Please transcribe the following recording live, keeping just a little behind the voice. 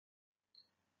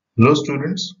Hello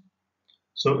students.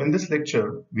 So in this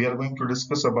lecture, we are going to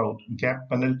discuss about gap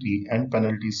penalty and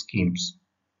penalty schemes.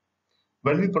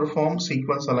 When we perform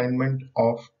sequence alignment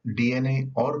of DNA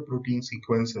or protein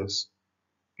sequences,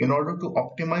 in order to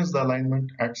optimize the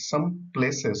alignment at some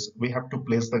places, we have to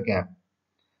place the gap.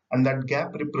 And that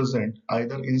gap represents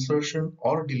either insertion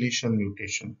or deletion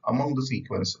mutation among the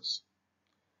sequences.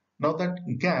 Now that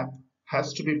gap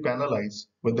has to be penalized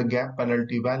with the gap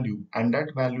penalty value, and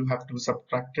that value have to be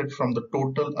subtracted from the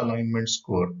total alignment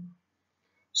score.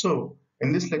 So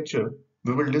in this lecture,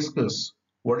 we will discuss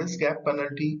what is gap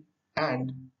penalty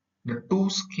and the two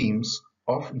schemes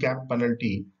of gap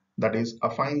penalty, that is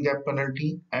affine gap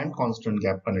penalty and constant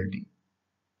gap penalty.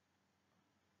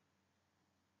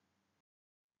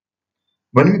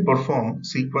 When we perform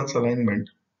sequence alignment,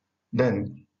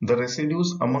 then the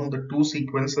residues among the two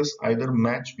sequences either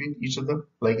match with each other,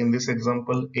 like in this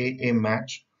example AA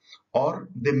match, or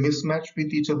they mismatch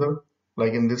with each other,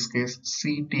 like in this case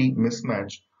CT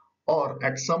mismatch, or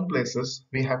at some places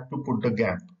we have to put the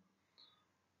gap.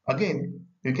 Again,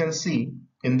 you can see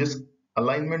in this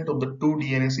alignment of the two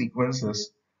DNA sequences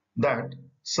that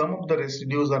some of the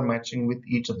residues are matching with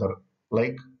each other,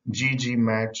 like GG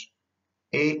match,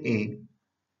 AA,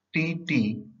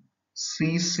 TT,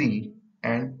 CC,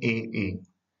 and AA.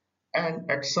 And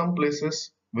at some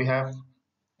places we have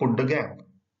put the gap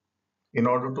in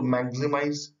order to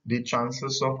maximize the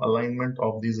chances of alignment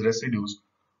of these residues,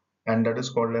 and that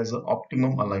is called as the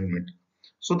optimum alignment.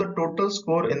 So the total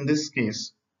score in this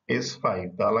case is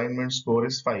 5. The alignment score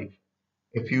is 5.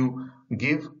 If you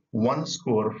give one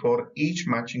score for each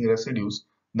matching residues,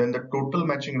 then the total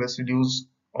matching residues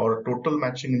or total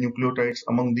matching nucleotides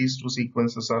among these two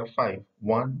sequences are 5.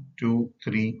 1, 2,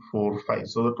 3, 4, 5.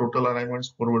 So the total alignment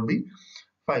score would be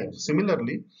 5.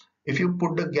 Similarly, if you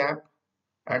put the gap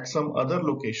at some other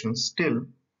location, still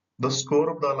the score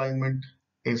of the alignment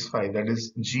is 5. That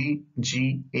is G,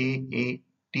 G, A, A,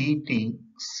 T, T,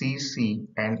 C, C,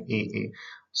 and A, A.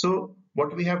 So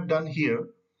what we have done here,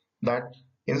 that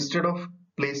instead of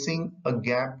placing a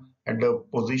gap at the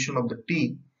position of the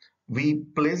T, we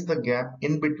place the gap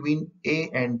in between A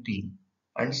and T,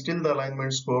 and still the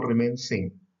alignment score remains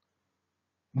same.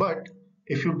 But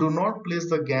if you do not place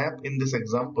the gap in this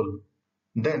example,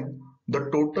 then the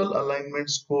total alignment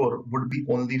score would be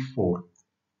only 4.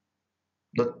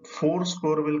 The 4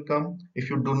 score will come if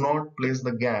you do not place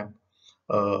the gap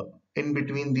uh, in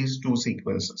between these two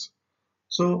sequences.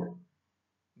 So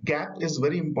gap is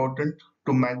very important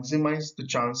to maximize the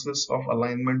chances of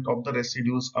alignment of the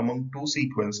residues among two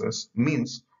sequences,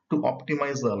 means to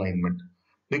optimize the alignment.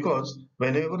 Because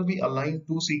whenever we align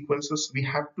two sequences, we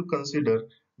have to consider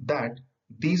that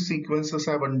these sequences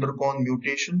have undergone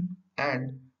mutation,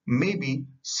 and maybe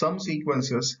some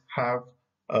sequences have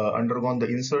undergone the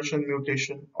insertion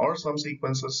mutation, or some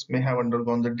sequences may have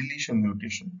undergone the deletion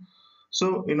mutation.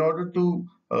 So in order to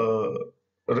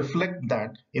reflect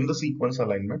that in the sequence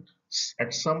alignment,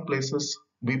 at some places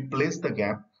we place the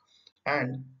gap,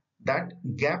 and that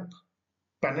gap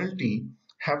penalty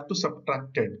have to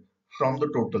subtracted from the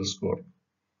total score.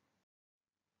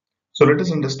 So let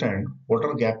us understand what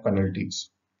are gap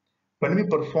penalties. When we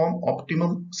perform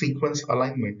optimum sequence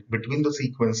alignment between the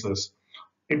sequences,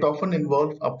 it often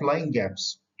involves applying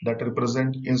gaps that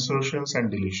represent insertions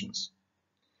and deletions.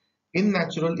 In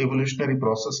natural evolutionary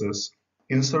processes,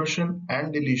 insertion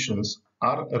and deletions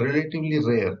are relatively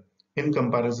rare in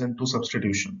comparison to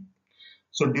substitution.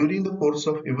 So during the course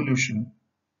of evolution,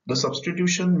 the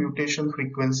substitution mutation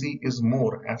frequency is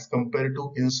more as compared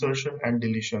to insertion and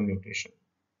deletion mutation.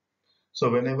 So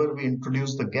whenever we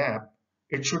introduce the gap,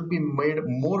 it should be made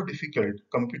more difficult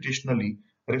computationally,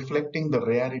 reflecting the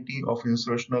rarity of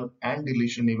insertional and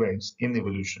deletion events in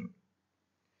evolution.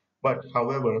 But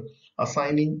however,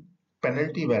 assigning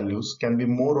penalty values can be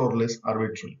more or less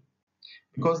arbitrary,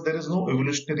 because there is no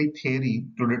evolutionary theory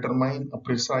to determine a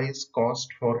precise cost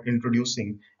for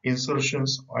introducing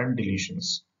insertions and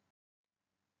deletions.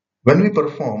 When we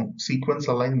perform sequence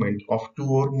alignment of two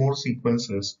or more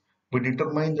sequences, we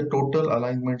determine the total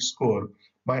alignment score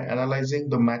by analyzing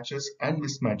the matches and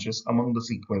mismatches among the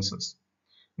sequences.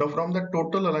 Now from the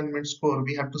total alignment score,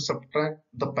 we have to subtract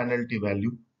the penalty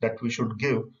value that we should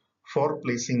give for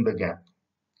placing the gap.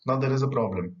 Now there is a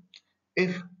problem.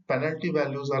 If penalty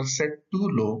values are set too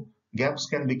low, gaps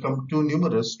can become too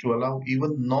numerous to allow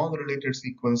even non-related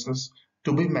sequences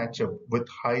to be matched up with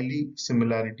highly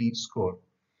similarity score.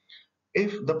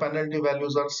 If the penalty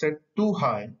values are set too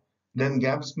high, then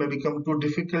gaps may become too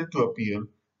difficult to appear,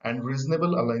 and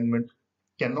reasonable alignment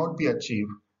cannot be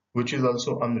achieved, which is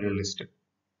also unrealistic.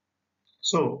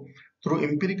 So Through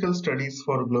empirical studies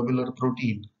for globular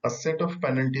protein, a set of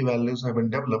penalty values have been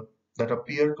developed that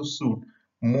appear to suit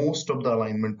most of the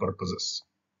alignment purposes.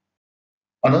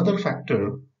 Another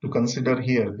factor to consider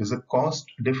here is a cost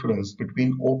difference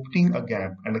between opening a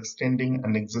gap and extending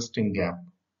an existing gap.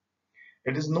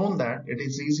 It is known that it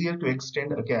is easier to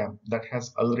extend a gap that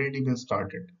has already been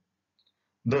started.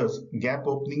 Thus, gap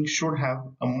opening should have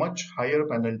a much higher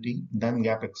penalty than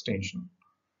gap extension.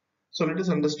 So let us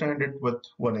understand it with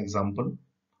one example.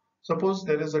 Suppose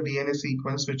there is a DNA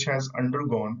sequence which has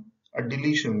undergone a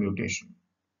deletion mutation.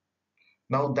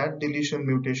 Now that deletion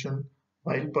mutation,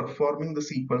 while performing the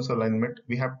sequence alignment,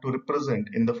 we have to represent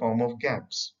in the form of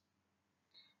gaps.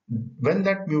 When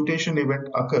that mutation event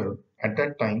occurred, at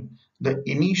that time, the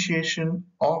initiation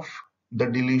of the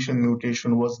deletion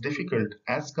mutation was difficult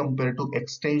as compared to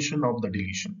extension of the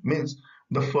deletion. Means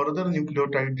the further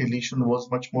nucleotide deletion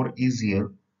was much more easier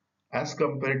as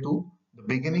compared to the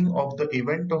beginning of the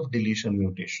event of deletion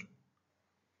mutation.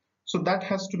 So that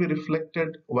has to be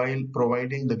reflected while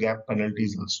providing the gap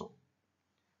penalties also.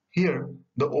 Here,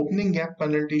 the opening gap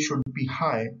penalty should be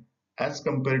high as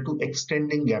compared to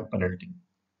extending gap penalty.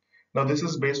 Now, this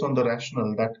is based on the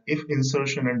rationale that if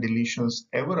insertion and deletions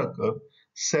ever occur,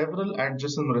 several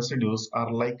adjacent residues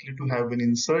are likely to have been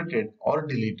inserted or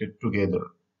deleted together.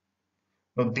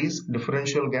 Now, these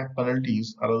differential gap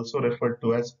penalties are also referred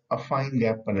to as affine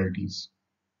gap penalties.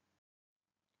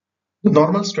 The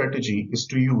normal strategy is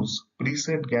to use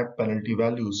preset gap penalty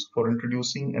values for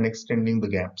introducing and extending the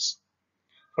gaps.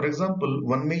 For example,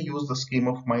 one may use the scheme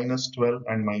of -12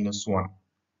 and -1.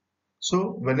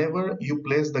 So whenever you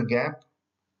place the gap,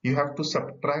 you have to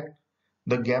subtract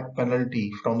the gap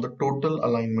penalty from the total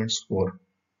alignment score.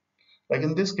 Like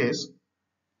in this case,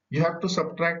 you have to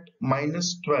subtract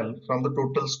 -12 from the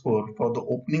total score for the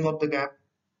opening of the gap,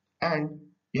 and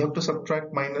you have to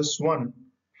subtract -1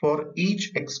 for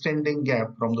each extending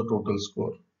gap from the total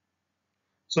score.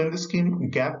 So in this scheme,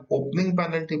 gap opening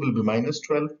penalty will be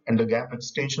 -12 and the gap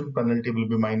extension penalty will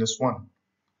be -1.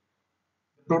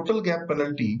 The total gap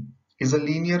penalty is a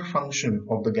linear function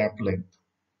of the gap length,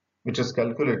 which is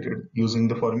calculated using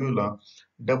the formula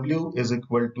W is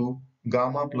equal to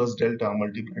gamma plus delta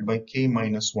multiplied by K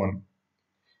minus 1,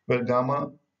 where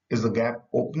gamma is the gap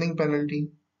opening penalty,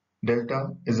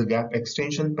 delta is the gap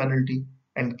extension penalty,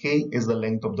 and K is the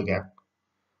length of the gap.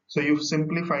 So you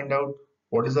simply find out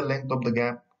what is the length of the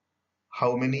gap,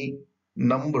 how many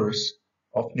numbers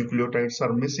of nucleotides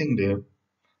are missing there,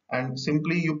 and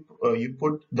simply you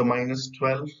put the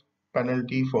 -12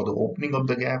 penalty for the opening of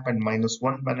the gap and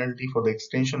 -1 penalty for the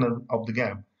extension of the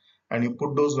gap, and you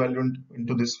put those values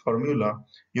into this formula,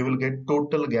 you will get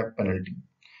total gap penalty.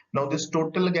 Now this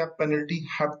total gap penalty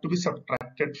have to be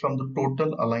subtracted from the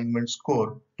total alignment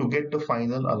score to get the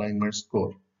final alignment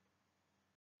score.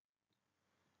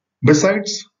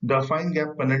 Besides the affine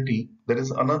gap penalty, there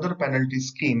is another penalty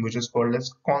scheme which is called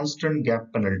as constant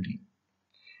gap penalty.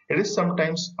 It is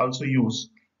sometimes also used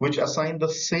which assign the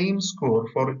same score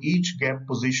for each gap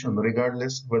position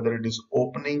regardless whether it is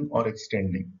opening or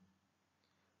extending.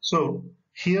 So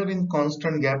here in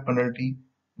constant gap penalty,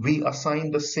 we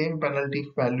assign the same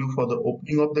penalty value for the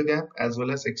opening of the gap as well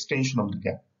as extension of the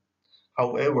gap.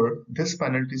 However, this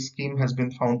penalty scheme has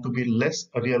been found to be less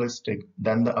realistic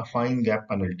than the affine gap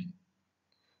penalty.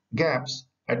 Gaps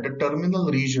at the terminal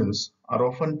regions are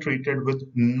often treated with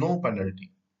no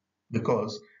penalty,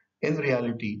 because in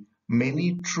reality,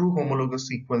 many true homologous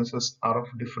sequences are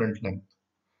of different length.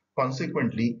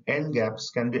 Consequently, end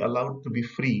gaps can be allowed to be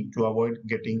free to avoid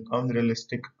getting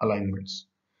unrealistic alignments.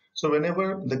 So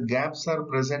whenever the gaps are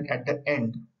present at the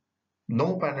end,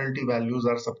 no penalty values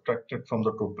are subtracted from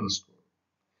the total score,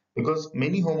 because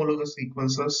many homologous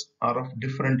sequences are of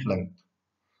different length.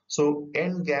 So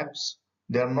end gaps,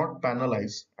 they are not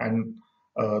penalized, and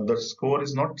the score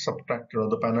is not subtracted, or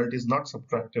the penalty is not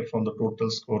subtracted from the total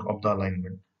score of the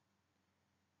alignment.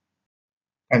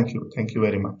 Thank you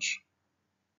very much.